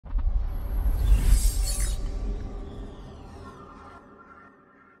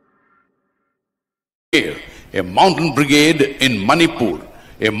a mountain brigade in Manipur,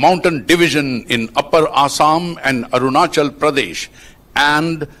 a mountain division in Upper Assam and Arunachal Pradesh,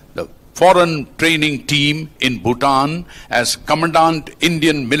 and the foreign training team in Bhutan as Commandant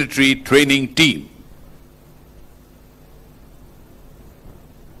Indian Military Training Team.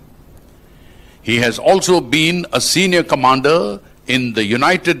 He has also been a senior commander in the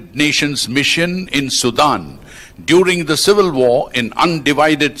United Nations mission in Sudan during the civil war in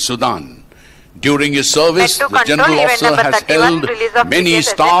undivided Sudan. During his service, the general officer has held many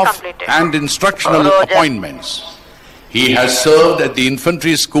staff and instructional appointments. He has served at the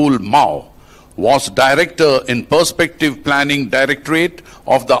infantry school Mach, was director in Perspective Planning Directorate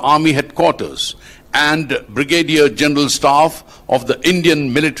of the Army Headquarters, and Brigadier General Staff of the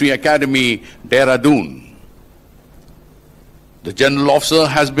Indian Military Academy, Dehradun. The General Officer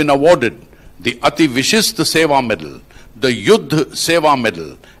has been awarded the Ati Vishist Seva Medal, the Yudh Seva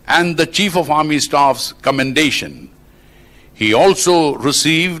Medal, and the Chief of Army Staff's Commendation. He also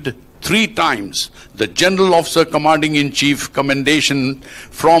received 3 times the General Officer Commanding-in-Chief Commendation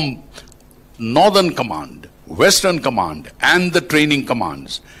from Northern Command, Western Command, and the Training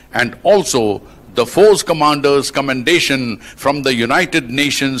Commands, and also the Force Commander's Commendation from the United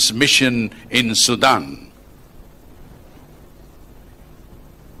Nations mission in Sudan.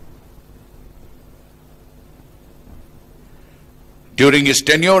 During his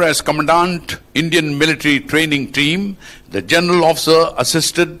tenure as Commandant Indian Military Training Team, the General Officer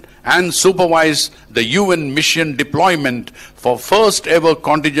assisted and supervised the UN mission deployment for first ever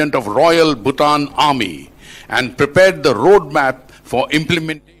contingent of Royal Bhutan Army and prepared the roadmap for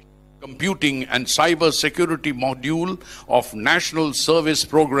implementation computing and cyber security module of National Service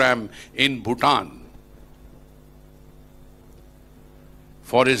Program in Bhutan.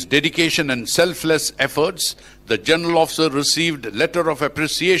 For his dedication and selfless efforts, the General Officer received a letter of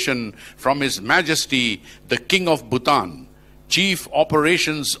appreciation from His Majesty, the King of Bhutan, Chief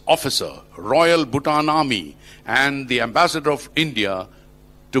Operations Officer, Royal Bhutan Army, and the Ambassador of India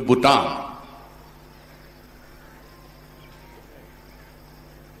to Bhutan.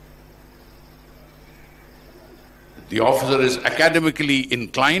 The officer is academically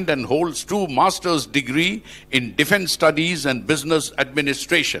inclined and holds 2 master's degrees in defense studies and business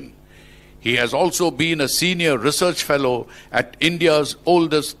administration. He has also been a senior research fellow at India's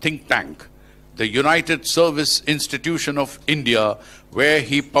oldest think tank, the United Service Institution of India, where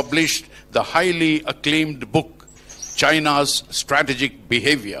he published the highly acclaimed book, China's Strategic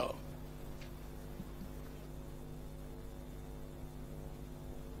Behavior.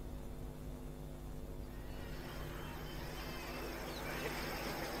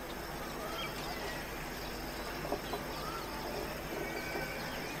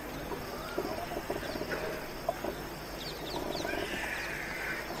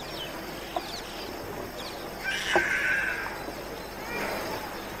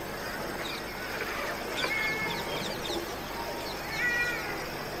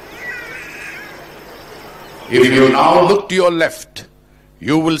 If you now look to your left,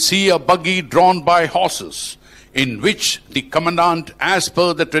 you will see a buggy drawn by horses, in which the Commandant, as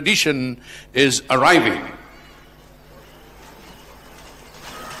per the tradition, is arriving.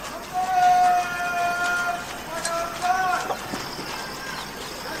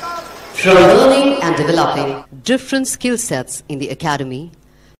 From learning and developing different skill sets in the academy,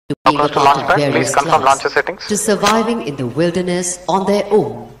 to being a part of various clubs, to surviving in the wilderness on their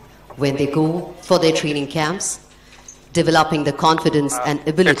own, when they go for their training camps, developing the confidence and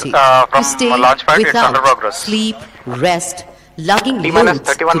ability to stay without sleep, rest, lugging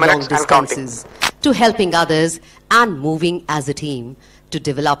loads to long distances, to helping others and moving as a team, to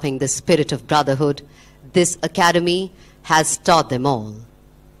developing the spirit of brotherhood, this academy has taught them all.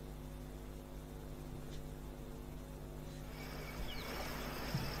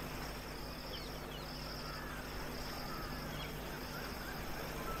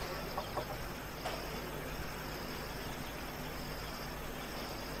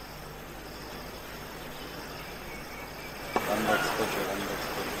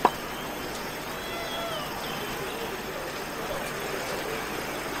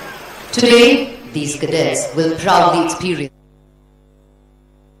 Today, these cadets will proudly experience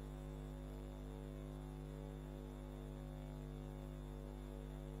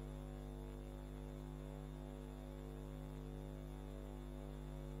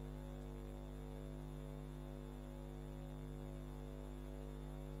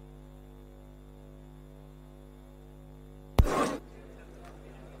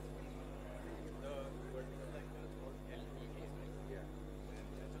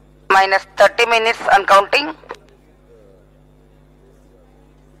minus 30 minutes and counting.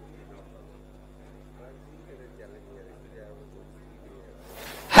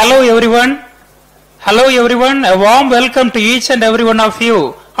 everyone. Hello everyone. A warm welcome to each and every one of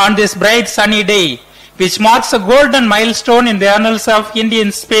you on this bright sunny day, which marks a golden milestone in the annals of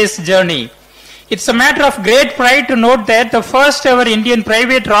Indian space journey. It's a matter of great pride to note that the first ever Indian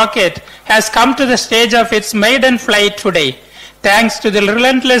private rocket has come to the stage of its maiden flight today, thanks to the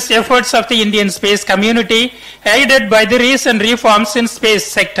relentless efforts of the Indian space community, aided by the recent reforms in space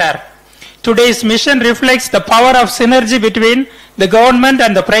sector. Today's mission reflects the power of synergy between the government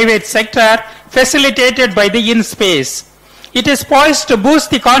and the private sector, facilitated by the InSpace. It is poised to boost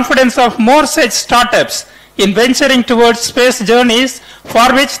the confidence of more such startups in venturing towards space journeys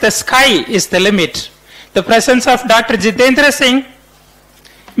for which the sky is the limit. The presence of Dr. Jitendra Singh,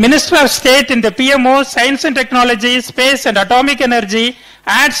 Minister of State in the PMO, Science and Technology, Space and Atomic Energy,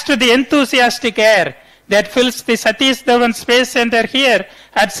 adds to the enthusiastic air that fills the Satish Dhawan Space Center here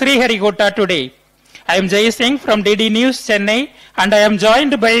at Sriharikota today. I am Jay Singh from DD News, Chennai, and I am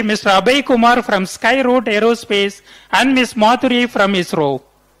joined by Mr. Abhay Kumar from Skyroot Aerospace and Ms. Mathuri from ISRO.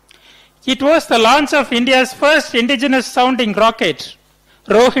 It was the launch of India's first indigenous sounding rocket,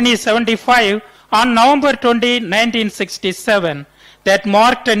 Rohini 75, on November 20, 1967, that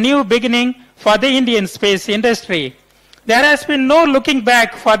marked a new beginning for the Indian space industry. There has been no looking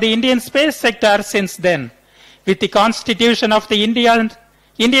back for the Indian space sector since then. With the constitution of the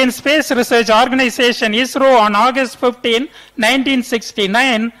Indian Space Research Organization ISRO on August 15,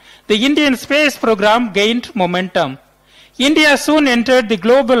 1969, the Indian space program gained momentum. India soon entered the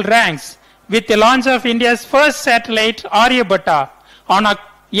global ranks with the launch of India's first satellite, Aryabhatta, on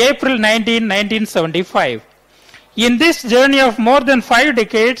April 19, 1975. In this journey of more than 5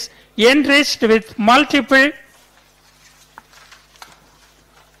 decades, enriched with multiple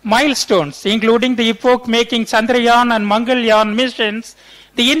milestones, including the epoch-making Chandrayaan and Mangalyaan missions,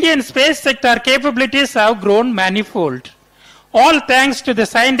 the Indian space sector capabilities have grown manifold. All thanks to the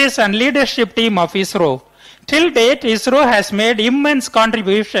scientists and leadership team of ISRO. Till date, ISRO has made immense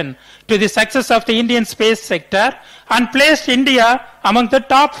contribution to the success of the Indian space sector and placed India among the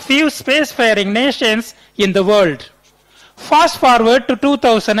top few spacefaring nations in the world. Fast forward to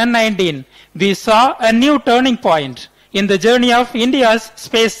 2019, we saw a new turning point in the journey of India's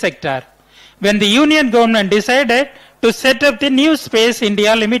space sector, when the Union government decided to set up the New Space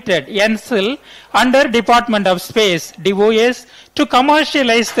India Limited, NSIL, under Department of Space, DOS, to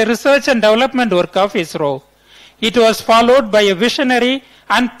commercialize the research and development work of ISRO. It was followed by a visionary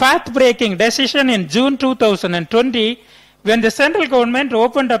and path-breaking decision in June 2020, when the central government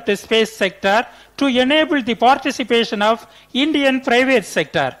opened up the space sector to enable the participation of Indian private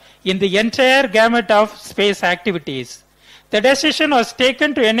sector in the entire gamut of space activities. The decision was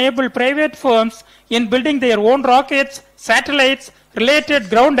taken to enable private firms in building their own rockets, satellites, related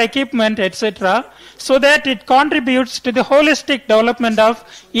ground equipment, etc., so that it contributes to the holistic development of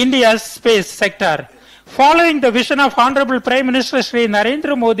India's space sector. Following the vision of Honorable Prime Minister Shri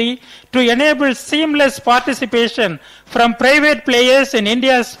Narendra Modi to enable seamless participation from private players in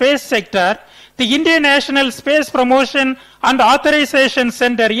India's space sector, the Indian National Space Promotion and Authorization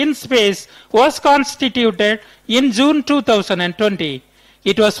Center InSpace was constituted in June 2020.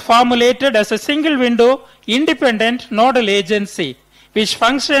 It was formulated as a single window, independent nodal agency, which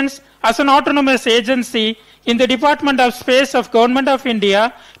functions as an autonomous agency in the Department of Space of Government of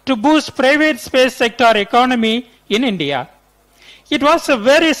India to boost private space sector economy in India. It was a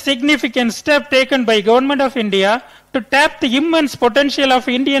very significant step taken by Government of India to tap the immense potential of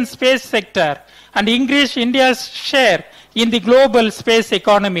Indian space sector and increase India's share in the global space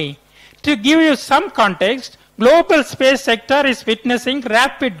economy. To give you some context, global space sector is witnessing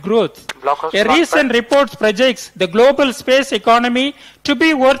rapid growth. A recent report projects the global space economy to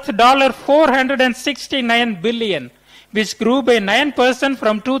be worth $469 billion, which grew by 9%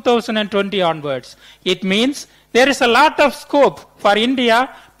 from 2020 onwards. It means there is a lot of scope for India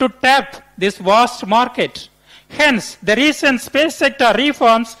to tap this vast market. Hence, the recent space sector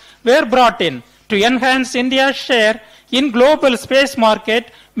reforms were brought in to enhance India's share in global space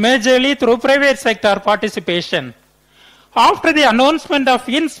market, majorly through private sector participation. After the announcement of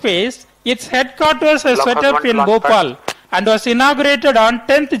InSpace, its headquarters was set up in Bhopal and was inaugurated on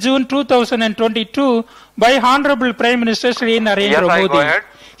 10th June 2022 by Honorable Prime Minister Shri Narendra Modi.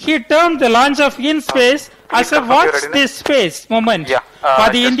 He termed the launch of InSpace as a watch this space moment for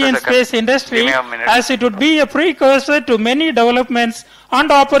the Indian space industry, as it would be a precursor to many developments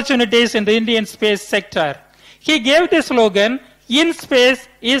and opportunities in the Indian space sector. He gave the slogan, InSpace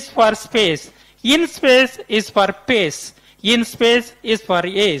is for space, InSpace is for pace, InSpace is for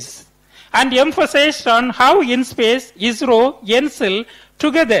ace, and emphasized on how InSpace, ISRO, NSIL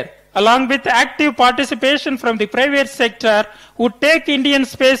together along with active participation from the private sector, would take Indian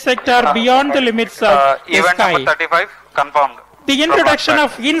space sector beyond the limits of the event sky. number 35 confirmed. The introduction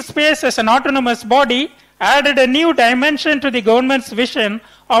of InSpace as an autonomous body added a new dimension to the government's vision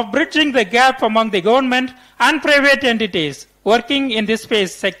of bridging the gap among the government and private entities working in the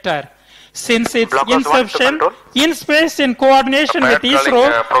space sector. Since its inception, InSpace, in coordination with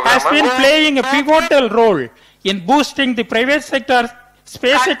ISRO, has been playing a pivotal role in boosting the private sector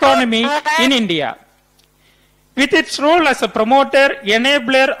space economy in India. With its role as a promoter,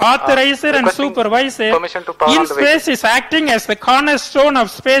 enabler, authorizer and supervisor, InSpace is acting as the cornerstone of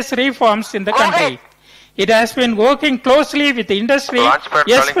space reforms in the country. It has been working closely with the industry,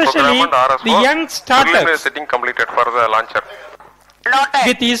 especially the young startups,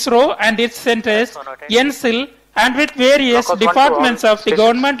 with ISRO and its centers, NCIL, and with various departments of the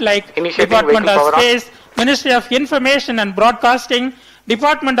government like Department of Space, Ministry of Information and Broadcasting,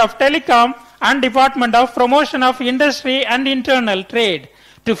 Department of Telecom, and Department of Promotion of Industry and Internal Trade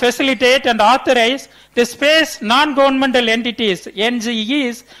to facilitate and authorize the space non-governmental entities,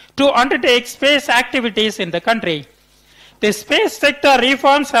 NGEs, to undertake space activities in the country. The space sector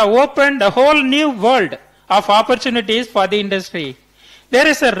reforms have opened a whole new world of opportunities for the industry. There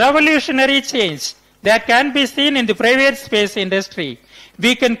is a revolutionary change that can be seen in the private space industry.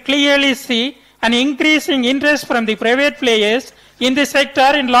 We can clearly see an increasing interest from the private players in the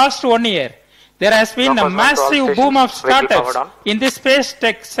sector in last 1 year. There has been a massive boom of startups in the space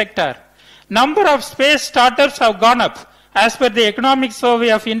tech sector. Number of space startups have gone up. As per the Economic Survey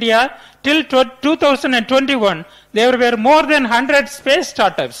of India, till 2021, there were more than 100 space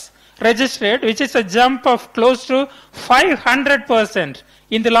startups registered, which is a jump of close to 500%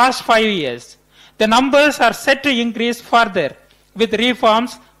 in the last 5 years. The numbers are set to increase further with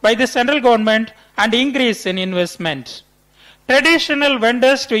reforms by the central government and increase in investment. Traditional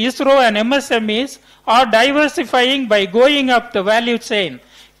vendors to ISRO and MSMEs are diversifying by going up the value chain.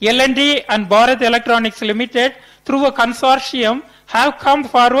 L&T and Bharat Electronics Limited, through a consortium, have come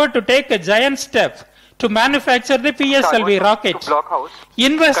forward to take a giant step to manufacture the PSLV rocket.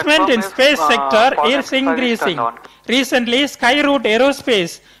 Investment in space sector is increasing. Recently, Skyroot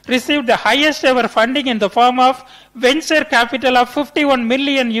Aerospace received the highest ever funding in the form of venture capital of $51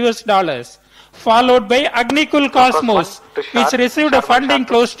 million, followed by Agnikul Cosmos, which received a funding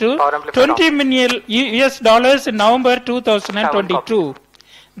close to $20 million in November 2022.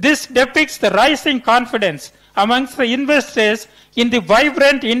 This depicts the rising confidence amongst the investors in the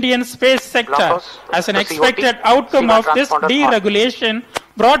vibrant Indian space sector as an expected outcome of this deregulation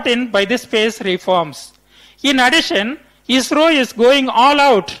brought in by the space reforms. In addition, ISRO is going all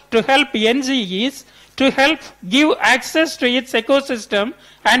out to help NGEs to help give access to its ecosystem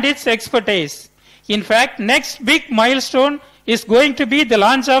and its expertise. In fact, next big milestone is going to be the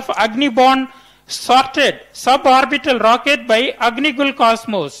launch of Agni-borne sorted suborbital rocket by Agnikul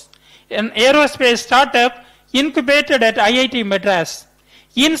Cosmos, an aerospace startup incubated at IIT Madras.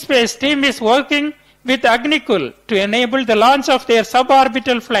 InSpace team is working with Agnikul to enable the launch of their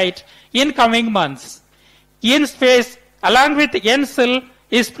suborbital flight in coming months. InSpace, along with NCIL,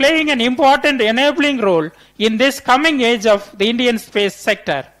 is playing an important enabling role in this coming age of the Indian space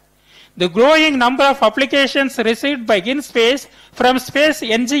sector. The growing number of applications received by InSpace from space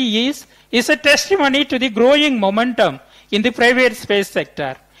NGEs is a testimony to the growing momentum in the private space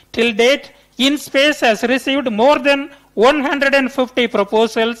sector. Till date, InSpace has received more than 150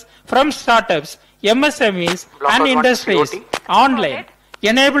 proposals from startups, MSMEs and industries online,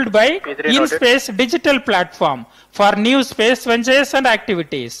 enabled by InSpace digital platform for new space ventures and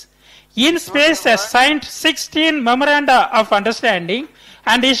activities. InSpace has signed 16 memoranda of understanding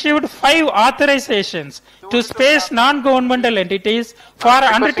and issued 5 authorizations to space non-governmental entities for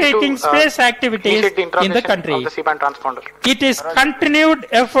undertaking space activities in the country. It is continued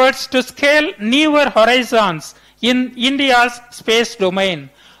efforts to scale newer horizons in India's space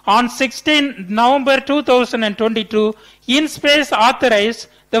domain. On 16 November 2022, InSpace authorized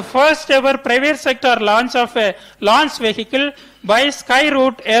the first ever private sector launch of a launch vehicle by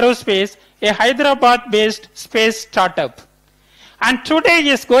Skyroot Aerospace, a Hyderabad-based space startup. And today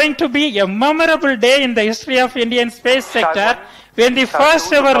is going to be a memorable day in the history of Indian space sector when the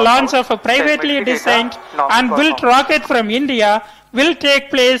first ever launch of a privately designed and built rocket from India will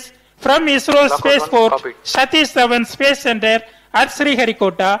take place from ISRO spaceport Satish Dhawan Space Center at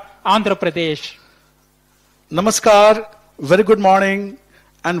Sriharikota, Andhra Pradesh. Namaskar, very good morning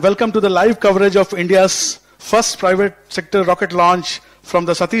and welcome to the live coverage of India's first private sector rocket launch from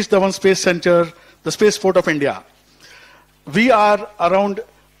the Satish Dhawan Space Center, the spaceport of India. We are around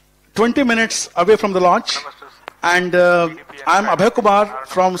 20 minutes away from the launch And I'm Abhay Kumar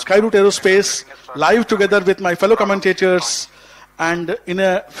from Skyroot Aerospace, live together with my fellow commentators. And in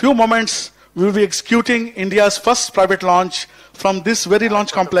a few moments, we will be executing India's first private launch from this very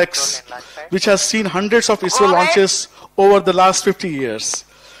launch complex, which has seen hundreds of ISRO launches over the last 50 years.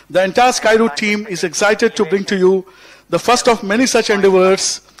 The entire Skyroot team is excited to bring to you the first of many such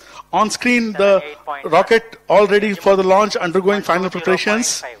endeavors. On screen, the rocket all ready for the launch, undergoing final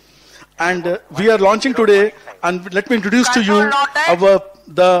preparations. And we are launching today, and let me introduce to you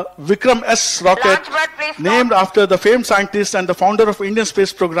the Vikram-S rocket, named after the famed scientist and the founder of Indian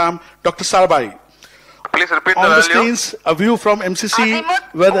space program, Dr. Sarabhai. Please repeat On the the value. screens, a view from MCC,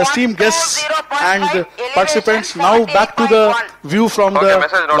 where the esteemed guests and participants. Now back to the view from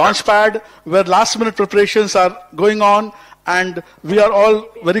the launch pad, where last-minute preparations are going on, and we are all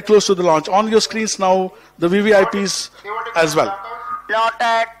very close to the launch. On your screens now, the VVIPs as well.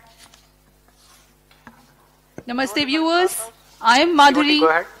 Noted. Namaste viewers, I am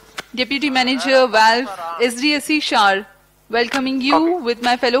Madhuri, Deputy Manager Valve SDSC SHAR, welcoming you with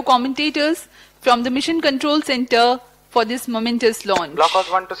my fellow commentators from the Mission Control Center for this momentous launch.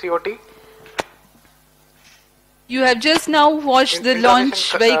 Blockhouse 1 to COT. You have just now watched the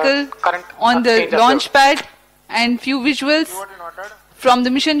launch vehicle on the launch pad and few visuals from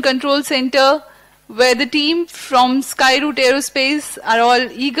the Mission Control Center, where the team from Skyroot Aerospace are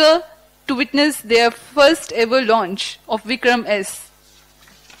all eager to witness their first ever launch of Vikram-S.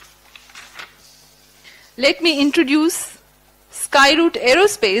 Let me introduce Skyroot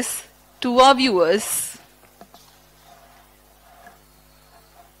Aerospace to our viewers.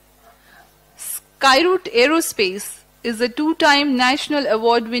 Skyroot Aerospace is a two-time national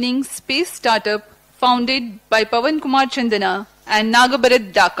award-winning space startup founded by Pawan Kumar Chandana and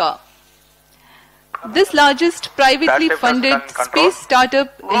Nagabharat Dhaka. This largest privately funded space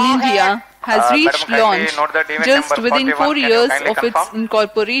startup in India has reached launch just within 4 years of its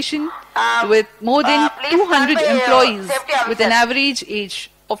incorporation, with more than 200 employees with an average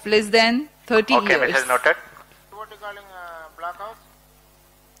age of less than 30 Okay, years. message noted.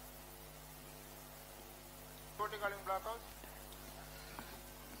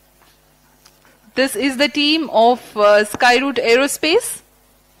 This is the team of Skyroot Aerospace.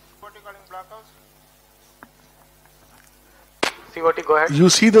 COT, go ahead. You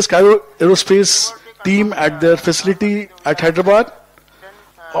see the Skyroot Aerospace team at their facility at Hyderabad.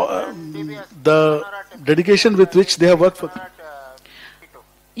 The dedication with which they have worked for.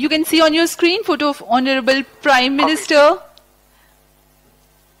 You can see on your screen photo of Honorable Prime Minister.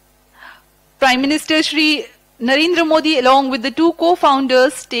 Prime Minister Shri Narendra Modi along with the two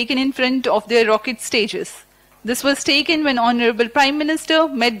co-founders taken in front of their rocket stages. This was taken when Honorable Prime Minister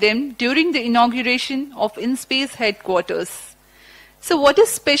met them during the inauguration of InSpace headquarters. So what is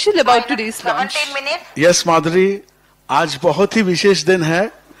special about today's launch? 17 minutes. Yes, Madhuri, आज बहुत ही विशेष दिन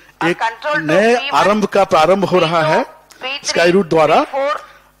है. एक नए आरंभ का प्रारंभ हो रहा है Skyroot द्वारा.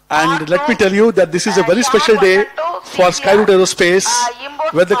 And let me tell you that this is a very special day for Skyroot Aerospace,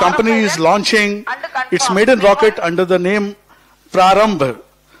 where the company is launching its maiden rocket under the name Prarambh,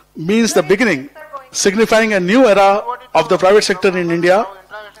 means the beginning, signifying a new era of the private sector in India.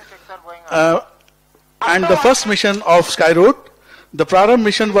 And the first mission of Skyroot, the Prarambh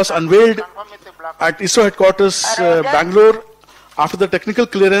mission, was unveiled at ISRO headquarters, Bangalore, after the technical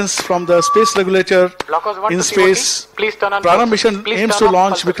clearance from the space regulator in space. Prarambh mission aims to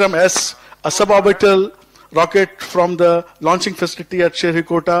launch Vikram-S, a suborbital rocket from the launching facility at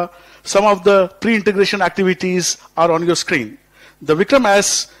Sriharikota. Some of the pre-integration activities are on your screen. The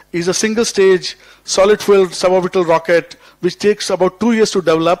Vikram-S is a single-stage, solid-fuel suborbital rocket which takes about 2 years to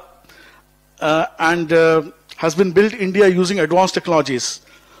develop and has been built in India using advanced technologies.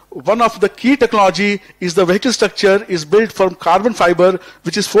 One of the key technology is the vehicle structure is built from carbon fiber,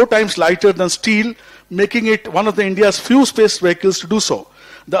 which is 4 times lighter than steel, making it one of the India's few space vehicles to do so.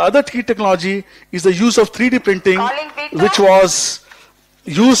 The other key technology is the use of 3D printing, which was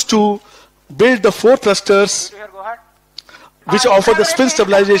used to build the 4 thrusters, which offer the spin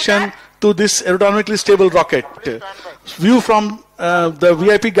stabilization to this aerodynamically stable rocket. View from the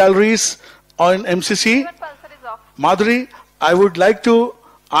VIP galleries on MCC. Madhuri, I would like to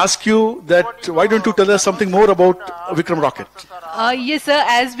ask you that why don't you tell us something more about Vikram rocket? Yes, sir.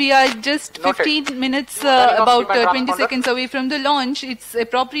 As we are just 15 minutes, about 20 seconds away from the launch, it's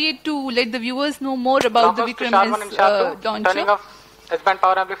appropriate to let the viewers know more about the Vikram-S launcher.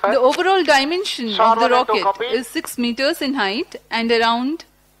 The overall dimension of the rocket is 6 meters in height and around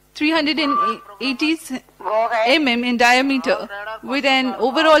 380 mm in diameter with an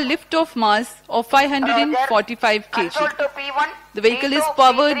overall lift-off mass of 545 kg. The vehicle is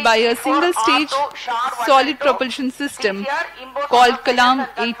powered by a single-stage solid propulsion system called Kalam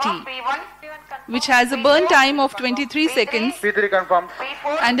 80, which has a burn time of 23 seconds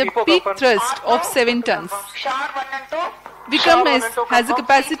and a peak thrust of 7 tons. Vikram-S has a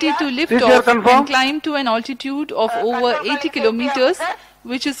capacity to lift off and climb to an altitude of over 80 kilometers,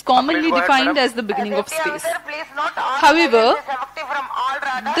 which is commonly defined as the beginning of space. However,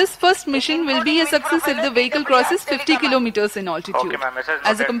 this first mission will be a success if the vehicle crosses 50 kilometers in altitude.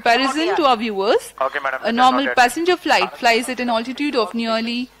 As a comparison to our viewers, a normal passenger flight flies at an altitude of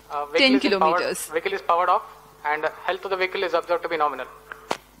nearly 10 kilometers. Vehicle is powered off and health of the vehicle is observed to be nominal.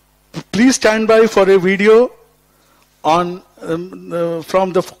 Please stand by for a video on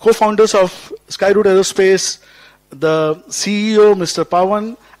from the co-founders of Skyroot Aerospace, the CEO Mr.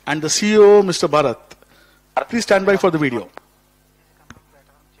 Pawan and the CEO Mr. Bharat. Please stand by for the video.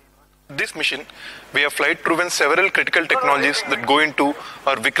 This mission, we have flight proven several critical technologies that go into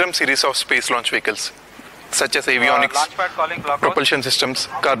our Vikram series of space launch vehicles, such as avionics, propulsion systems,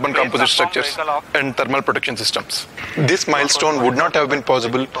 carbon composite structures, and thermal protection systems. This milestone would not have been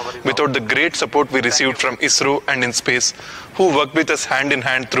possible without the great support we received from ISRO and InSpace, who worked with us hand in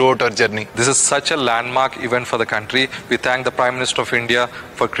hand throughout our journey. This is such a landmark event for the country. We thank the Prime Minister of India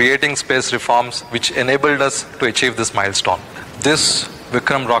for creating space reforms which enabled us to achieve this milestone. This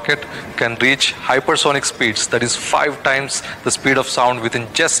Vikram rocket can reach hypersonic speeds, that is 5 times the speed of sound within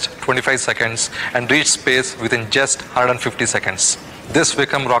just 25 seconds and reach space within just 150 seconds. This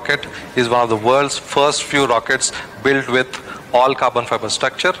Vikram rocket is one of the world's first few rockets built with all carbon fiber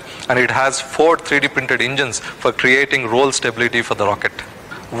structure, and it has 4 3D printed engines for creating roll stability for the rocket.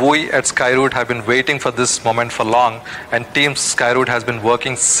 We at Skyroot have been waiting for this moment for long, and Team Skyroot has been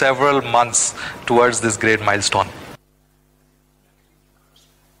working several months towards this great milestone.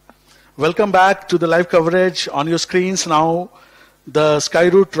 Welcome back to the live coverage. On your screens now, the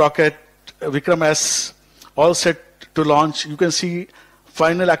Skyroot rocket Vikram-S, all set to launch. You can see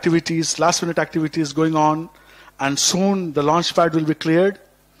final activities, last minute activities going on, and soon the launch pad will be cleared.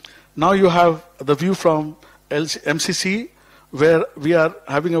 Now you have the view from MCC, where we are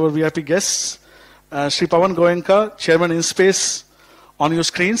having our VIP guests, Sri Pawan Goenka, Chairman InSpace, on your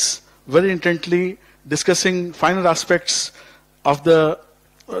screens, very intently discussing final aspects of the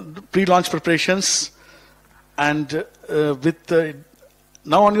pre-launch preparations. And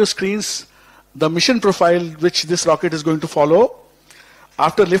now on your screens, the mission profile which this rocket is going to follow.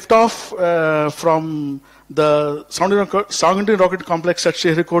 After liftoff from the Sounding Rocket Complex at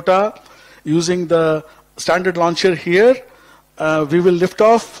Sriharikota, using the standard launcher here, we will lift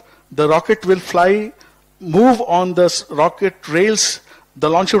off. The rocket will fly, move on the rocket rails, the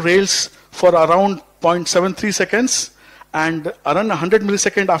launcher rails, for around 0.73 seconds. And around 100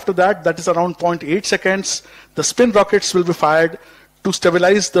 milliseconds after that, that is around 0.8 seconds, the spin rockets will be fired to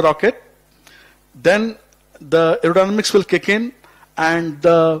stabilize the rocket. Then the aerodynamics will kick in, and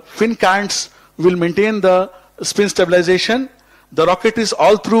the fin cants will maintain the spin stabilization. The rocket is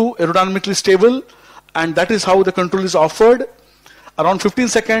all through aerodynamically stable, and that is how the control is offered. Around 15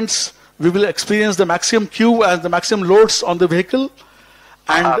 seconds, we will experience the maximum Q and the maximum loads on the vehicle.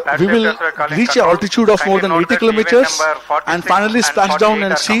 And we will reach an altitude of more than 80 kilometers and finally splash down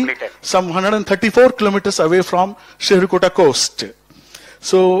and see some 134 kilometers away from Sriharikota coast.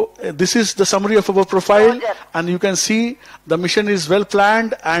 So this is the summary of our profile, and you can see the mission is well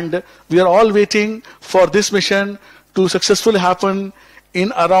planned, and we are all waiting for this mission to successfully happen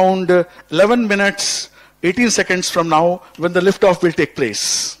in around 11 minutes, 18 seconds from now, when the liftoff will take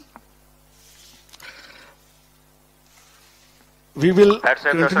place. We will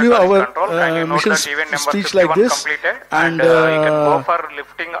continue our mission speech like this, and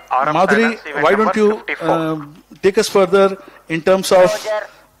Madhuri, why don't you take us further in terms of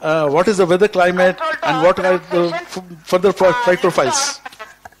what is the weather climate and what are the further flight profiles?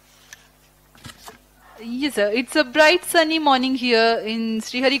 Yes, sir. It's a bright sunny morning here in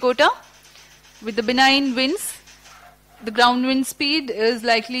Sriharikota with the benign winds. The ground wind speed is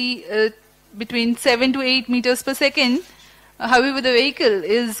likely between 7 to 8 meters per second. However, the vehicle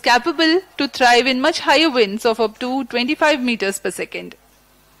is capable to thrive in much higher winds of up to 25 meters per second.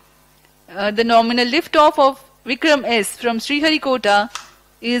 The nominal liftoff of Vikram-S from Sriharikota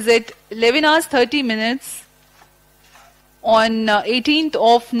is at 11 hours 30 minutes on 18th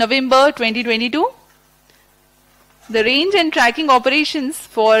of November 2022. The range and tracking operations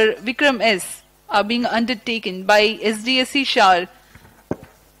for Vikram-S are being undertaken by SDSC Shar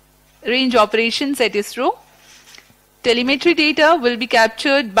Range Operations at ISRO. Telemetry data will be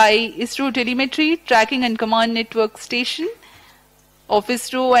captured by ISRO Telemetry Tracking and Command Network Station of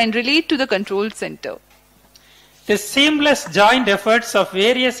ISRO and relayed to the control center. The seamless joint efforts of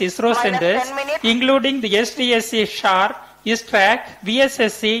various ISRO centers, including the SDSC SHAR, ISTRAC,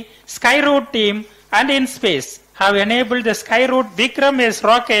 VSSC, Skyroot team, and InSpace, have enabled the Skyroot Vikram-S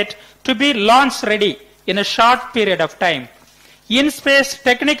rocket to be launch ready in a short period of time. InSpace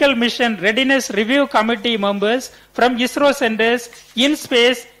Technical Mission Readiness Review Committee members from ISRO centers,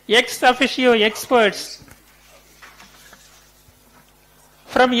 InSpace ex officio experts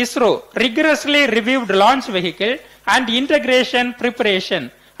from ISRO rigorously reviewed launch vehicle and integration preparation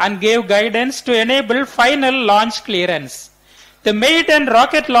and gave guidance to enable final launch clearance. The maiden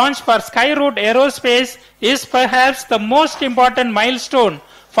rocket launch for Skyroot Aerospace is perhaps the most important milestone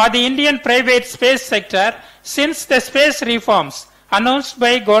for the Indian private space sector since the space reforms announced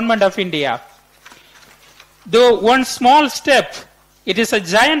by Government of India. Though one small step, it is a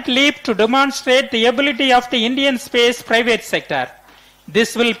giant leap to demonstrate the ability of the Indian space private sector.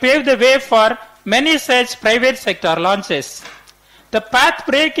 This will pave the way for many such private sector launches. The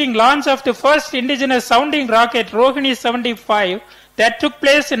path-breaking launch of the first indigenous sounding rocket Rohini 75 that took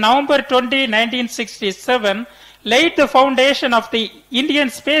place in November 20, 1967 laid the foundation of the Indian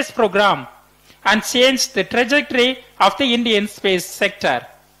space program and changed the trajectory of the Indian space sector.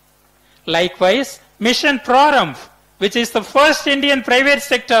 Likewise, Mission Prarambh, which is the first Indian private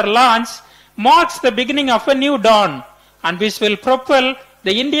sector launch, marks the beginning of a new dawn and which will propel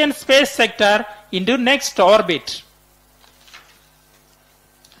the Indian space sector into next orbit.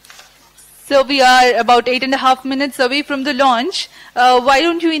 So we are about 8.5 minutes away from the launch. Why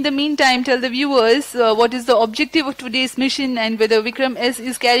don't you in the meantime tell the viewers what is the objective of today's mission and whether Vikram-S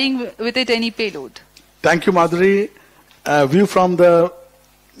is carrying with it any payload? Thank you, Madhuri. View from the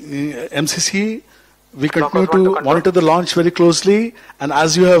MCC. We continue to monitor the launch very closely. And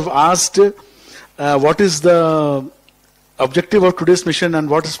as you have asked, what is the objective of today's mission and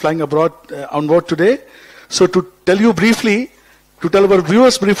what is flying abroad on board today? So to tell you briefly, to tell our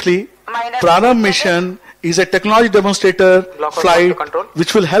viewers briefly, Prarambh mission is a technology demonstrator flight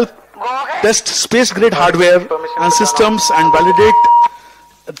which will help test space-grade hardware and systems and validate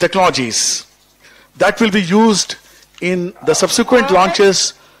technologies that will be used in the subsequent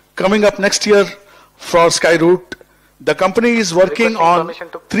launches coming up next year for Skyroot. The company is working on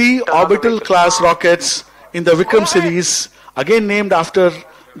 3 orbital class rockets in the Vikram series, again named after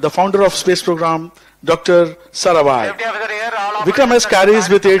the founder of space program, Dr. Sarabhai. Vikram-S carries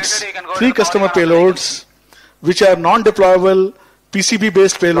with its 3 customer payloads, which are non-deployable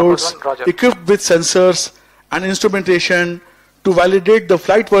PCB-based payloads equipped with sensors and instrumentation to validate the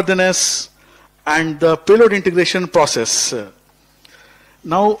flight worthiness and the payload integration process.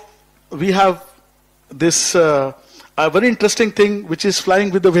 Now, we have this a very interesting thing which is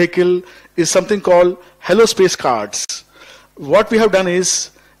flying with the vehicle is something called Hello Space cards. What we have done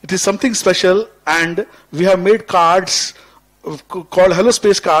is, it is something special, and we have made cards called Hello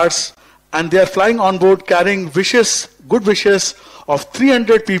Space cards, and they are flying on board carrying wishes, good wishes of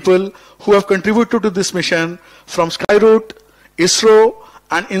 300 people who have contributed to this mission from Skyroot, ISRO,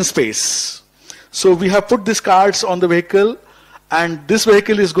 and InSpace. So we have put these cards on the vehicle, and this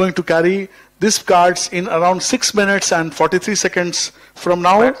vehicle is going to carry these cards in around 6 minutes and 43 seconds from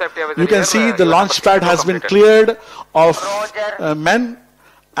now. You can see the launch pad has been cleared of men.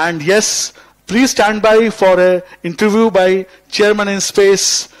 And yes, please stand by for an interview by Chairman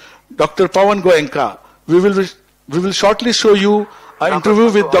InSpace, Dr. Pawan Goenka. We will shortly show you an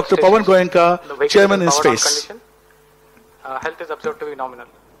interview with Dr. Pawan Goenka, Chairman InSpace. Health is observed to be nominal.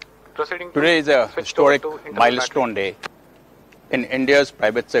 Today is a historic milestone day in India's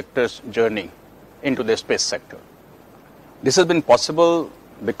private sector's journey into the space sector. This has been possible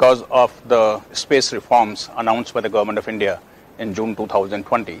because of the space reforms announced by the Government of India in June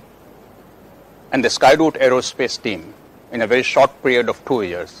 2020. And the Skyroot Aerospace team, in a very short period of 2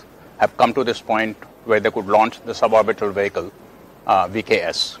 years, have come to this point where they could launch the suborbital vehicle,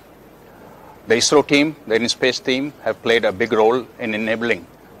 VK-S. The ISRO team, the InSpace team, have played a big role in enabling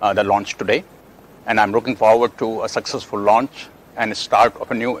the launch today. And I'm looking forward to a successful launch and a start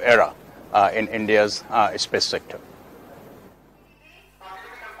of a new era in India's space sector.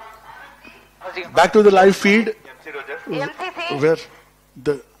 Back to the live feed, where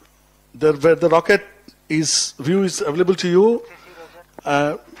the rocket view is available to you.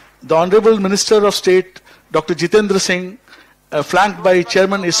 The Honorable Minister of State, Dr. Jitendra Singh, flanked by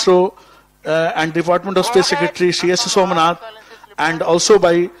Chairman ISRO and Department of Space Secretary Shri S. Somanath, and also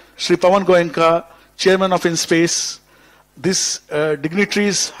by Shri Pawan Goenka, Chairman of InSpace. These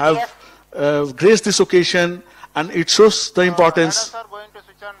dignitaries have graced this occasion, and it shows the importance.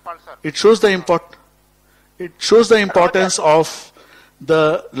 It shows the importance of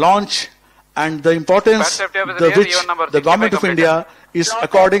the launch and the importance which the government of India is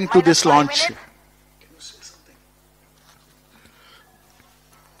according to this launch.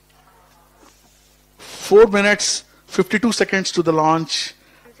 Four minutes, 52 seconds to the launch,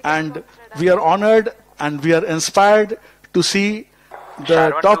 and we are honored and we are inspired to see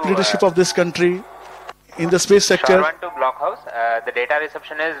the top leadership of this country in the space sector. To blockhouse, the data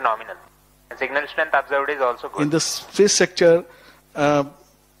reception is nominal. Signal strength observed is also good. In the space sector,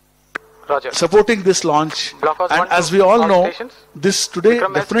 supporting this launch. And as we all know, this today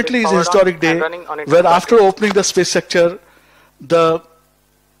definitely is a historic day where after opening the space sector,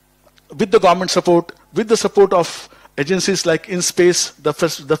 with the government support, with the support of agencies like InSpace, the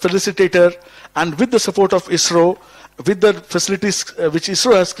facilitator, and with the support of ISRO, with the facilities which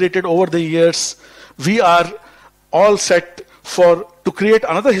ISRO has created over the years, we are all set to create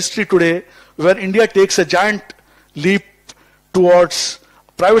another history today where India takes a giant leap towards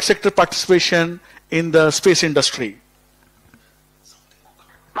private sector participation in the space industry.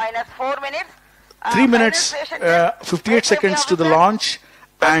 Minus 4 minutes. 3 minutes, 58 seconds to the launch,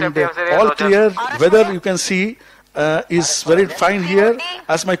 and all clear. Weather, you can see, is very fine here.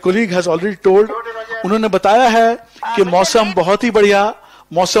 As my colleague has already told, उन्होंने बताया है कि मौसम बहुत ही बढ़िया,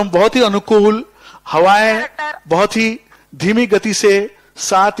 मौसम बहुत ही अनुकूल, हवाएं बहुत ही धीमी गति से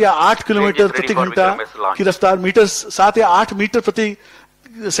 7 या 8 किलोमीटर प्रति घंटा की रफ्तार, 7 या 8 मीटर प्रति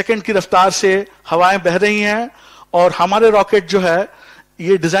सेकंड की रफ्तार से हवाएं बह रही हैं, और हमारे रॉकेट जो है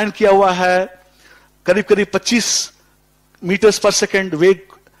ये डिजाइन किया हुआ है करीब करीब 25 मीटर्स पर सेकंड वेग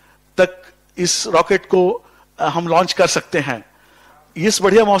तक इस रॉकेट को हम लॉन्च कर सकते हैं. इस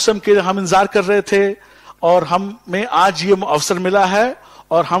बढ़िया मौसम के हम इंतजार कर रहे थे और हमें आज ये अवसर मिला है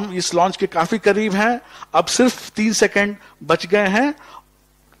और हम इस लॉन्च के काफी करीब हैं. अब सिर्फ 3 सेकंड बच गए हैं.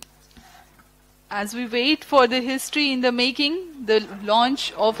 As we wait for the history in the making, the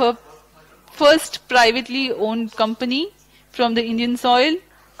launch of a first privately owned company from the Indian soil.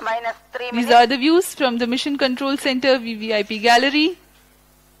 Minus 3 minutes. These are the views from the Mission Control Center VVIP Gallery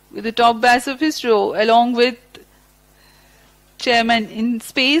with the top brass of ISRO along with Chairman in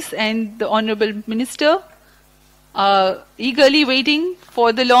Space and the Honorable Minister eagerly waiting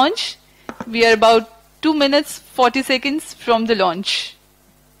for the launch. We are about 2 minutes 40 seconds from the launch.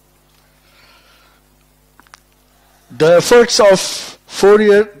 The efforts of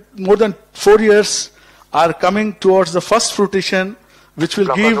more than 4 years are coming towards the first fruition, which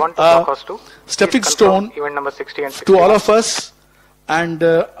will give a stepping stone to all of us. And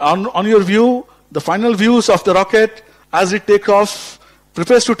on your view, the final views of the rocket as it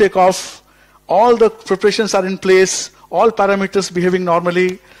prepares to take off, all the preparations are in place, all parameters behaving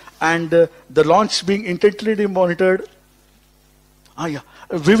normally, and the launch being intently monitored.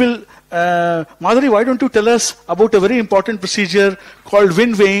 We will, Madhuri, why don't you tell us about a very important procedure called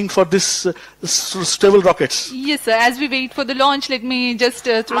wind weighing for this stable rockets? Yes, sir. As we wait for the launch, let me just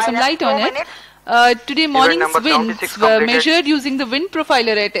throw some light on it. Today morning's winds were measured using the wind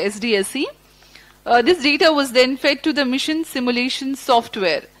profiler at SDSC. This data was then fed to the mission simulation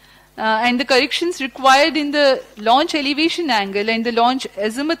software. And the corrections required in the launch elevation angle and the launch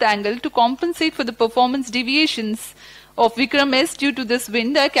azimuth angle to compensate for the performance deviations of Vikram-S due to this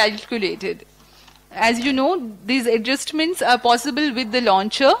wind are calculated. As you know, these adjustments are possible with the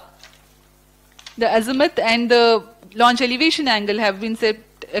launcher. The azimuth and the launch elevation angle have been set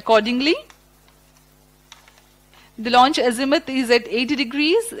accordingly. The launch azimuth is at 80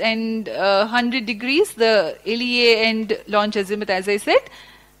 degrees and 100 degrees, the LEA and launch azimuth, as I said.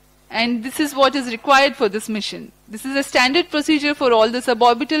 And this is what is required for this mission. This is a standard procedure for all the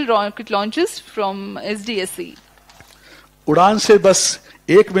suborbital rocket launches from SDSC. उड़ान से बस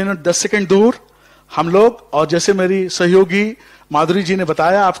 1 minute 10 second दूर हम लोग, और जैसे मेरी सहयोगी माधुरी जी ने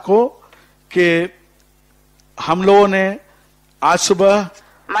बताया आपको कि हम लोगों ने आज सुबह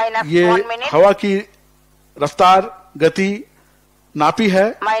ये हवा की रफ्तार गति नापी है,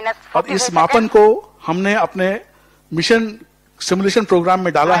 और इस मापन को हमने अपने मिशन सिमुलेशन प्रोग्राम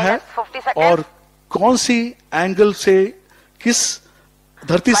में डाला है, और कौन सी एंगल से किस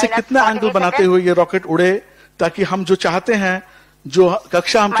धरती से कितना एंगल बनाते हुए ये रॉकेट उड़े, ताकि हम जो चाहते हैं, जो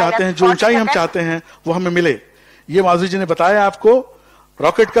कक्षा हम चाहते हैं, जो ऊंचाई हम चाहते हैं, वो हमें मिले. ये माधुरी जी ने बताया आपको.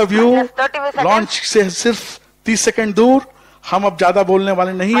 रॉकेट का व्यू लॉन्च से सिर्फ 30 सेकंड दूर. हम अब ज्यादा बोलने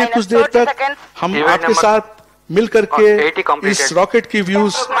वाले नहीं हैं. कुछ देर तक हम आपके साथ मिल करके इस रॉकेट की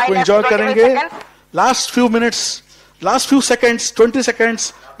व्यूज को एंजॉय करेंगे. Last few minutes, last few seconds, 20 seconds,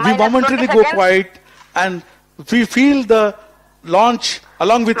 we momentarily go quiet and we feel the launch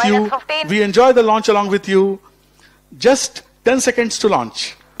along with you. We enjoy the launch along with you. Just 10 seconds to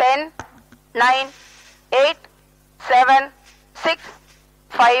launch. 10, 9, 8, 7, 6,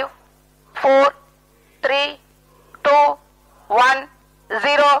 5, 4, 3, 2, 1,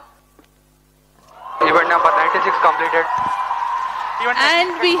 0. Event number 96 completed.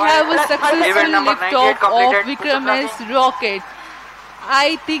 And we have a successful liftoff of Vikram-S rocket.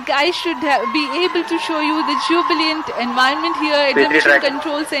 I think I should be able to show you the jubilant environment here at the Mission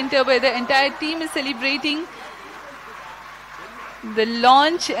Control Center, where the entire team is celebrating the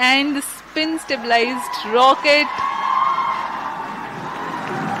launch and the spin stabilized rocket.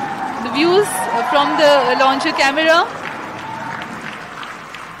 The views from the launcher camera.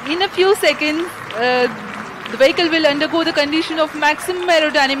 In a few seconds, the vehicle will undergo the condition of maximum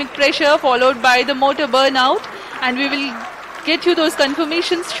aerodynamic pressure, followed by the motor burnout, and we will get you those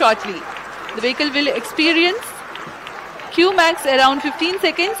confirmations shortly. The vehicle will experience Qmax around 15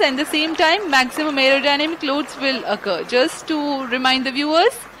 seconds, and at the same time maximum aerodynamic loads will occur. Just to remind the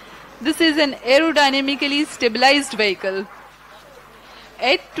viewers, this is an aerodynamically stabilized vehicle.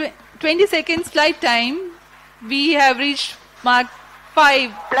 At 20 seconds flight time, we have reached Mach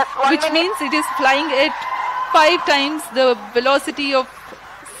 5, which means it is flying at 5 times the velocity of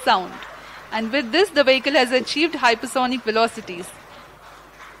sound. And with this, the vehicle has achieved hypersonic velocities.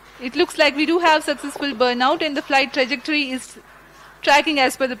 It looks like we do have successful burnout, and the flight trajectory is tracking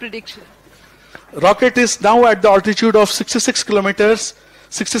as per the prediction. Rocket is now at the altitude of 66 kilometers,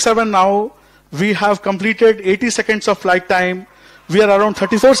 67 now. We have completed 80 seconds of flight time. We are around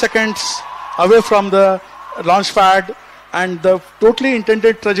 34 seconds away from the launch pad, and the totally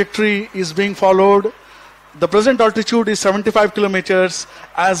intended trajectory is being followed. The present altitude is 75 kilometers.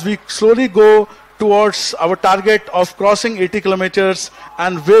 As we slowly go towards our target of crossing 80 kilometers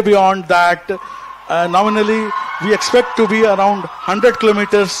and way beyond that, nominally we expect to be around 100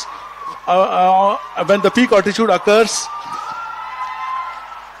 kilometers when the peak altitude occurs.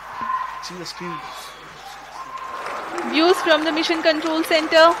 See the screen. Views from the Mission Control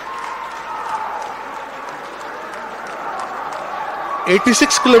Center.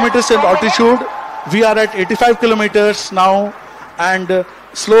 86 kilometers in altitude. We are at 85 kilometers now, and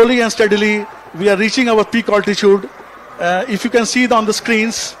slowly and steadily we are reaching our peak altitude. If you can see it on the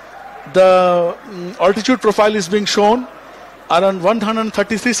screens, the altitude profile is being shown. Around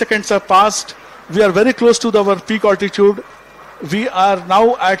 133 seconds have passed. We are very close to our peak altitude. We are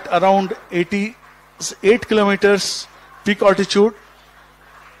now at around 88 kilometers peak altitude,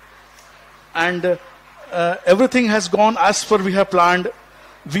 and everything has gone as per we have planned.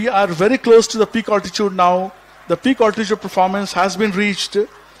 We are very close to the peak altitude now. The peak altitude performance has been reached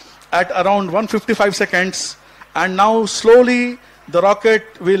at around 155 seconds, and now slowly the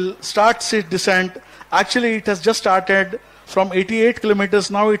rocket will start its descent. Actually, it has just started from 88 kilometers.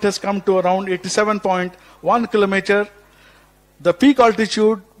 Now it has come to around 87.1 kilometer. The peak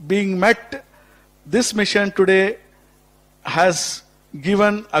altitude being met, this mission today has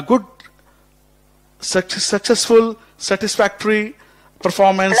given a good, successful, satisfactory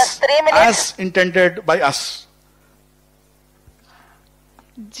performance as intended by us.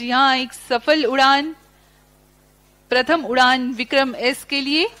 जी हाँ, एक सफल उड़ान, प्रथम उड़ान विक्रम-S के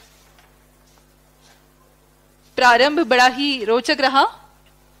लिए प्रारंभ बड़ा ही रोचक रहा।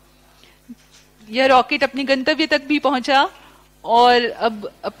 यह रॉकेट अपने गंतव्य तक भी पहुंचा और अब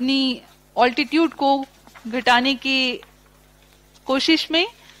अपनी ऑल्टीट्यूड को घटाने की कोशिश में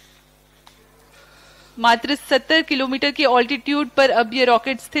मात्र 70 किलोमीटर की ऑल्टीट्यूड पर अब यह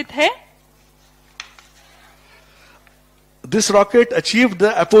रॉकेट स्थित है। This rocket achieved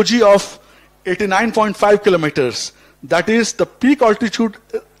the apogee of 89.5 kilometers. That is, the peak altitude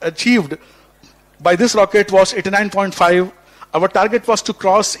achieved by this rocket was 89.5. Our target was to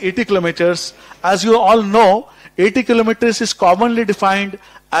cross 80 kilometers. As you all know, 80 kilometers is commonly defined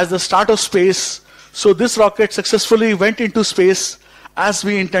as the start of space. So this rocket successfully went into space as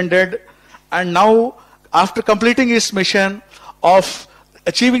we intended. And now, after completing its mission of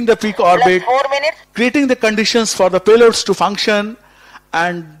achieving the peak orbit, creating the conditions for the payloads to function,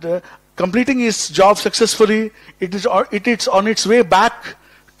 and completing its job successfully, it is on its way back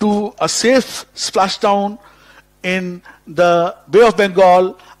to a safe splashdown in the Bay of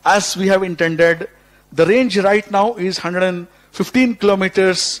Bengal as we have intended. The range right now is 115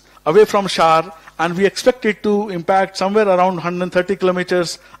 kilometers away from Shar, and we expect it to impact somewhere around 130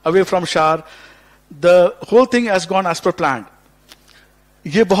 kilometers away from Shar. The whole thing has gone as per planned.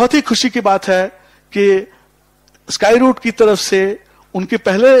 ये बहुत ही खुशी की बात है कि Skyroot की तरफ से उनके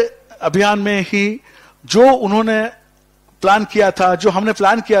पहले अभियान में ही जो उन्होंने प्लान किया था, जो हमने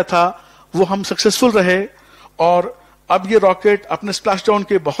प्लान किया था, वो हम सक्सेसफुल रहे, और अब ये रॉकेट अपने स्प्लैश डाउन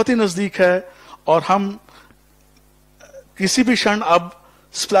के बहुत ही नजदीक है और हम किसी भी क्षण अब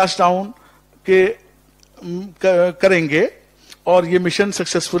स्प्लैश डाउन के करेंगे और ये मिशन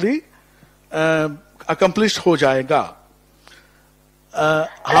सक्सेसफुली अकम्प्लिश हो जाएगा।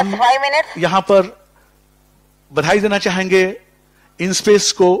 हम यहां पर बधाई देना चाहेंगे इन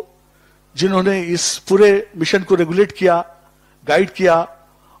स्पेस को जिन्होंने इस पूरे मिशन को रेगुलेट किया, गाइड किया।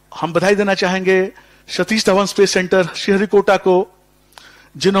 हम बधाई देना चाहेंगे सतीश धवन स्पेस सेंटर श्रीहरिकोटा को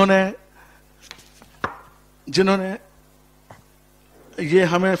जिन्होंने ये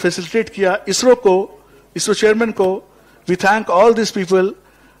हमें फैसिलिटेट किया। इसरो को, इसरो चेयरमैन को, we thank all this people.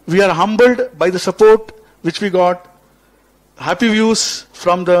 We are humbled by the support which we got. Happy views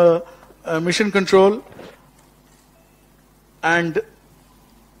from the mission control and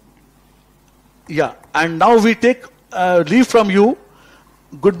now we take leave from you.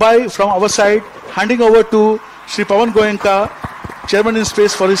 Goodbye from our side, handing over to Shri Pavan Goenka, Chairman in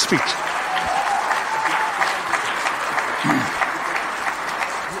Space, for his speech.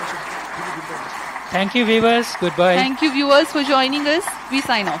 Thank you, viewers. Goodbye. Thank you, viewers, for joining us. We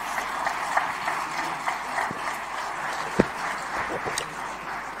sign off.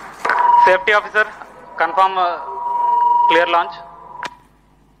 Safety officer, confirm clear launch.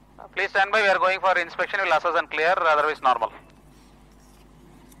 Please stand by. We are going for inspection. We'll assess and clear. Otherwise, normal.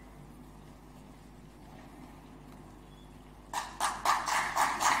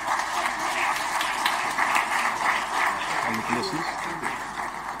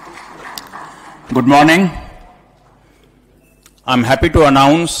 Good morning. I'm happy to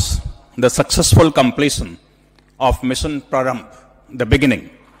announce the successful completion of Mission Praramb, the beginning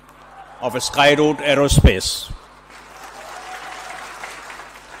of Skyroot Aerospace.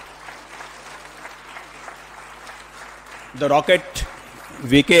 The rocket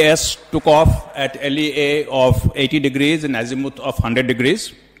Vikram-S took off at LEA of 80 degrees and azimuth of 100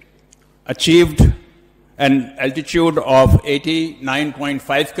 degrees, achieved an altitude of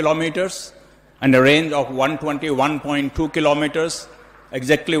 89.5 kilometers and a range of 121.2 kilometers,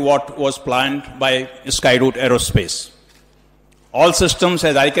 exactly what was planned by Skyroot Aerospace. All systems,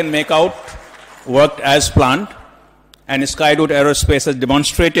 as I can make out, worked as planned, and Skyroot Aerospace has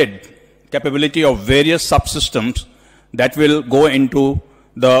demonstrated capability of various subsystems that will go into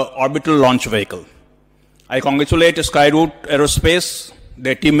the orbital launch vehicle. I congratulate Skyroot Aerospace,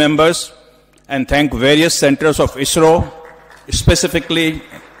 their team members, and thank various centers of ISRO, specifically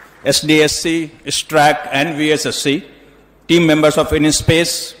SDSC, STRAC, and VSSC, team members of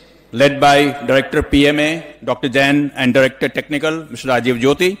InSpace, led by Director PMA, Dr. Jain, and Director Technical, Mr. Rajiv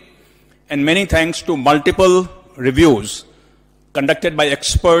Jyoti, and many thanks to multiple reviews conducted by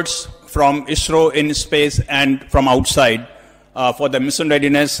experts from ISRO, InSpace, and from outside for the mission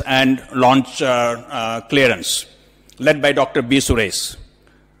readiness and launch clearance, led by Dr. B. Suresh.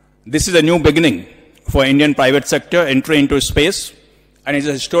 This is a new beginning for Indian private sector entry into space, and it's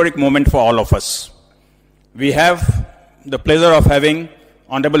a historic moment for all of us. We have the pleasure of having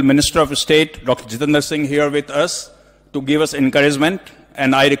Honorable Minister of State, Dr. Jitendra Singh, here with us to give us encouragement,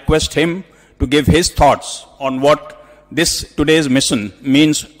 and I request him to give his thoughts on what today's mission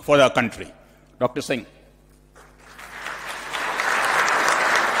means for our country. Dr. Singh.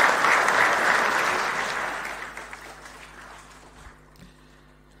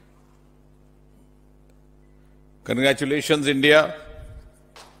 Congratulations, India.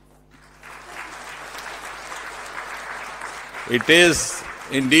 It is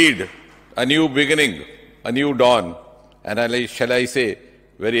indeed a new beginning, a new dawn, and shall I say,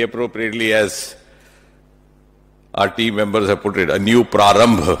 very appropriately as our team members have put it, a new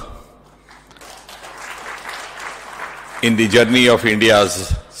Prarambh in the journey of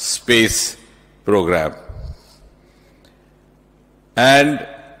India's space program. And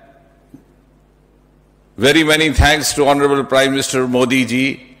very many thanks to Honorable Prime Minister Modi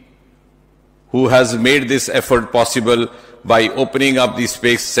ji, who has made this effort possible by opening up the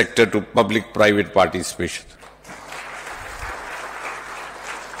space sector to public-private participation.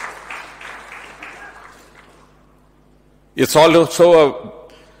 It's also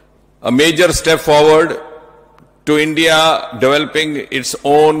a major step forward to India developing its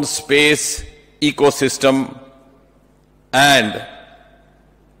own space ecosystem and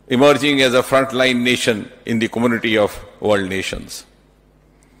emerging as a frontline nation in the community of world nations.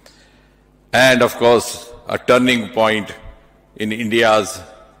 And of course, a turning point in India's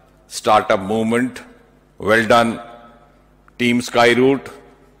startup movement. Well done, Team Skyroot.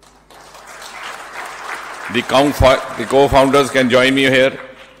 The co-founders can join me here.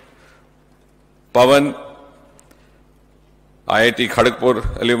 Pavan, IIT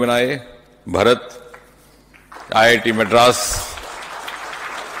Kharagpur alumni, Bharat, IIT Madras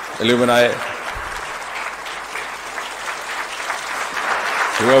alumni,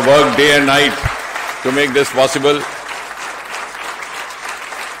 who have worked day and night to make this possible.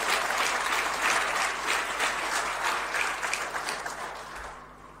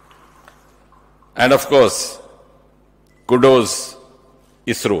 And of course, kudos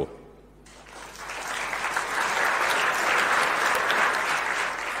ISRO.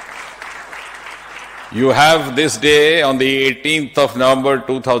 You have this day on the 18th of November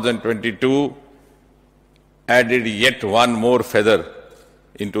 2022 added yet one more feather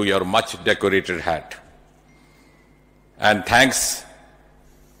into your much decorated hat. And thanks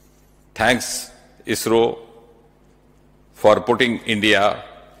ISRO for putting India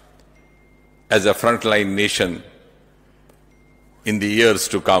as a frontline nation in the years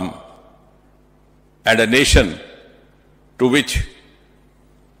to come, and a nation to which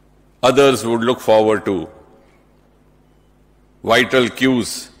others would look forward to, vital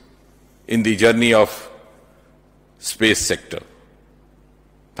cues in the journey of space sector.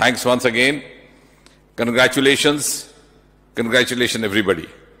 Thanks once again. Congratulations. Congratulations, everybody.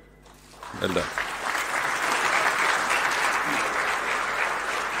 Well done.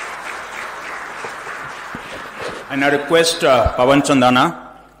 I now request Pawan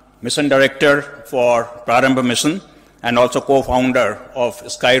Chandana, Mission Director for Prarambha Mission and also co-founder of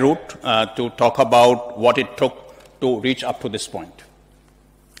Skyroot, to talk about what it took to reach up to this point.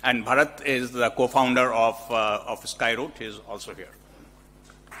 And Bharat is the co-founder of Skyroot. He is also here.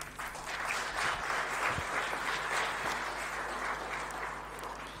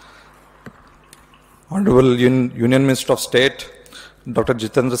 Honorable Union Minister of State, Dr.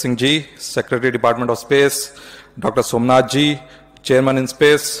 Jitendra Singh Ji, Secretary, Department of Space, Dr. Somnath Ji, Chairman in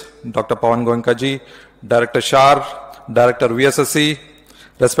Space, Dr. Pawan Goenka Ji, Director Shar, Director VSSC,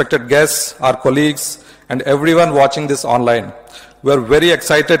 respected guests, our colleagues, and everyone watching this online. We are very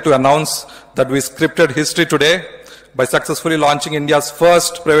excited to announce that we scripted history today by successfully launching India's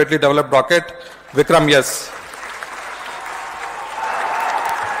first privately developed rocket, Vikram-S.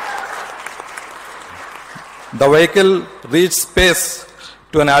 The vehicle reached space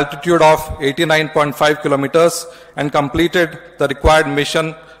to an altitude of 89.5 kilometers and completed the required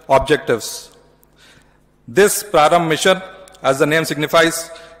mission objectives. This Prarambha mission, as the name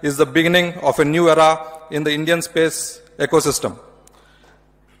signifies, is the beginning of a new era in the Indian space ecosystem.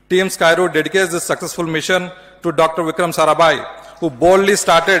 Team Skyroot dedicates this successful mission to Dr. Vikram Sarabhai, who boldly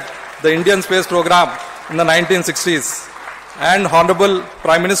started the Indian space program in the 1960s, and Honorable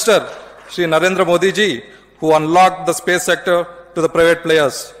Prime Minister Shri Narendra Modi Ji, who unlocked the space sector to the private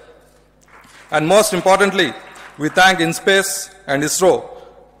players. And most importantly, we thank InSpace and ISRO,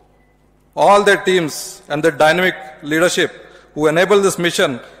 all their teams and their dynamic leadership who enabled this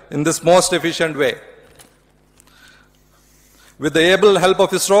mission in this most efficient way. With the able help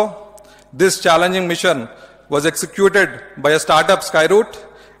of ISRO, this challenging mission was executed by a startup Skyroot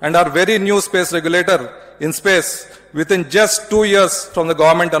and our very new space regulator, InSpace, within just 2 years from the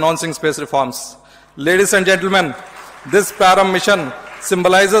government announcing space reforms. Ladies and gentlemen, this Prarambha mission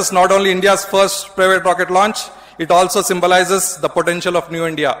symbolizes not only India's first private rocket launch, it also symbolizes the potential of New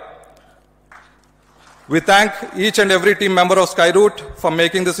India. We thank each and every team member of Skyroot for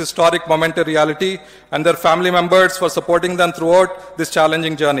making this historic moment a reality, and their family members for supporting them throughout this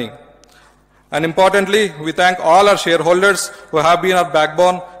challenging journey. And importantly, we thank all our shareholders who have been our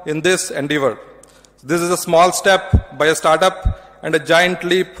backbone in this endeavor. This is a small step by a startup and a giant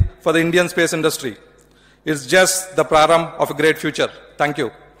leap for the Indian space industry. It's just the prarambh of a great future. Thank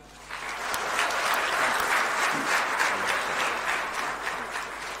you.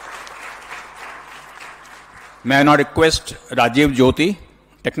 May I now request Rajiv Jyoti,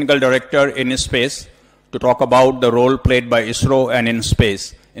 Technical Director in InSpace, to talk about the role played by ISRO and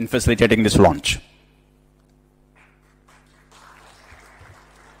InSpace in facilitating this launch.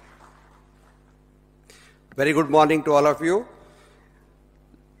 Very good morning to all of you.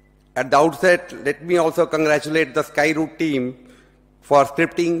 At the outset, let me also congratulate the Skyroot team for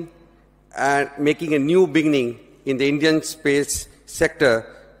scripting and making a new beginning in the Indian space sector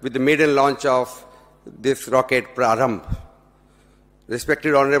with the maiden launch of this rocket Prarambh.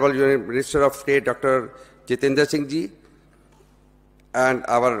 Respected Honorable Minister of State Dr. Jitendra Singh Ji and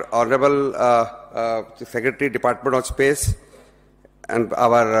our Honorable Secretary Department of Space and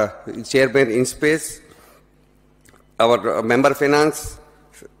our Chairman InSpace, our Member Finance,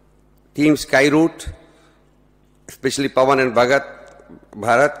 Team Skyroot, especially Pawan and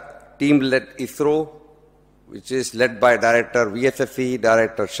Bharat, team-led ISRO, which is led by Director VSSC,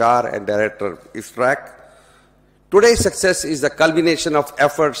 Director Shar and Director ISRAC. Today's success is the culmination of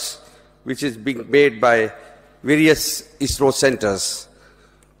efforts which is being made by various ISRO centers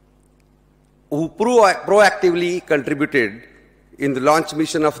who proactively contributed in the launch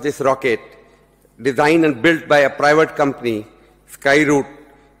mission of this rocket, designed and built by a private company, Skyroot.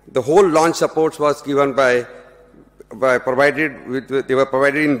 The whole launch supports was given they were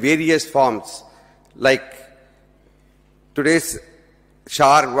provided in various forms, like today's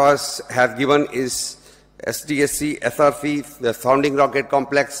SHAR has given is SDSC, SRC, the sounding rocket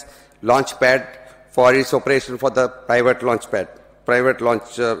complex launch pad for its operation for the private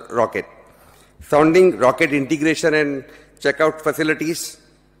launch rocket. Sounding rocket integration and checkout facilities,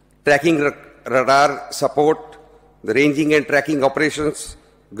 tracking radar support, the ranging and tracking operations,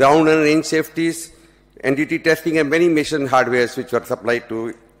 ground and range safeties, NDT testing, and many mission hardwares which were supplied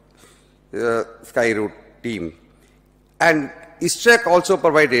to Skyroot team. And ISRO also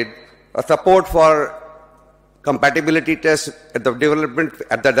provided a support for compatibility tests at the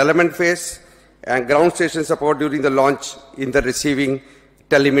development phase and ground station support during the launch in the receiving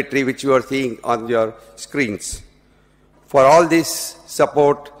telemetry which you are seeing on your screens. For all this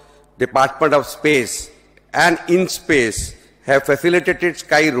support, Department of Space and InSpace have facilitated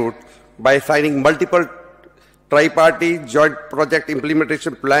Skyroot by signing multiple tripartite joint project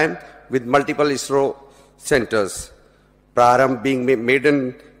implementation plan with multiple ISRO centers. Prarambh being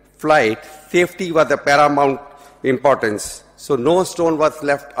maiden flight, safety was of paramount importance, so no stone was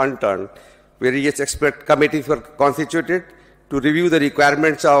left unturned. Various expert committees were constituted to review the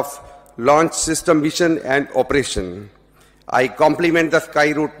requirements of launch system mission and operation. I compliment the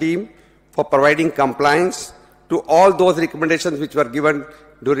Skyroot team for providing compliance to all those recommendations which were given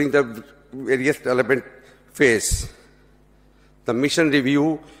during the various development phase. The mission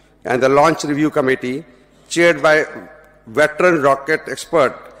review and the launch review committee, chaired by veteran rocket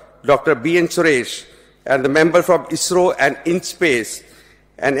expert Dr. B.N. Suresh, and the members from ISRO and InSpace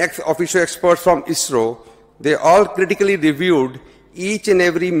and ex-officio experts from ISRO, they all critically reviewed each and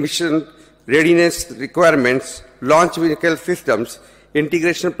every mission readiness requirements, launch vehicle systems,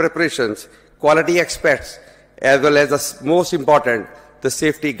 integration preparations, quality aspects, as well as the most important, the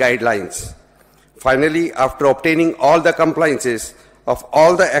safety guidelines. Finally, after obtaining all the compliances of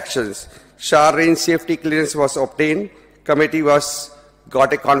all the actions, SHAR range safety clearance was obtained. Committee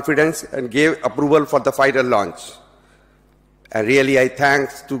got a confidence and gave approval for the final launch. And really, I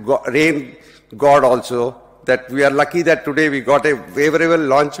thanks to Rain God also that we are lucky that today we got a favorable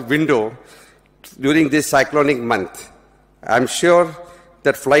launch window during this cyclonic month. I am sure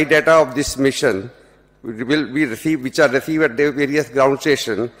that flight data of this mission which are received at the various ground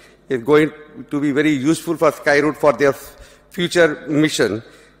stations, is going to be very useful for Skyroot for their future mission.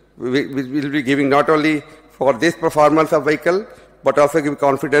 We will be giving not only for this performance of vehicle, but also give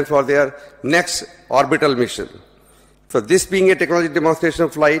confidence for their next orbital mission. So this being a technology demonstration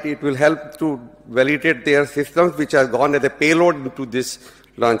flight, it will help to validate their systems which have gone as a payload into this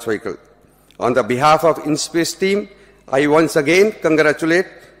launch vehicle. On the behalf of InSpace team, I once again congratulate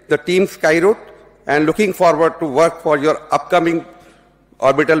the team Skyroot and looking forward to work for your upcoming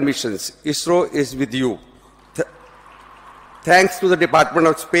orbital missions. ISRO is with you. Thanks to the Department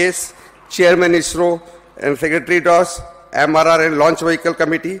of Space, Chairman ISRO and Secretary DOS, MRR and Launch Vehicle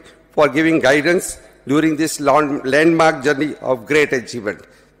Committee for giving guidance during this landmark journey of great achievement.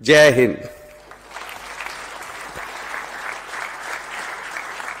 Jai Hind.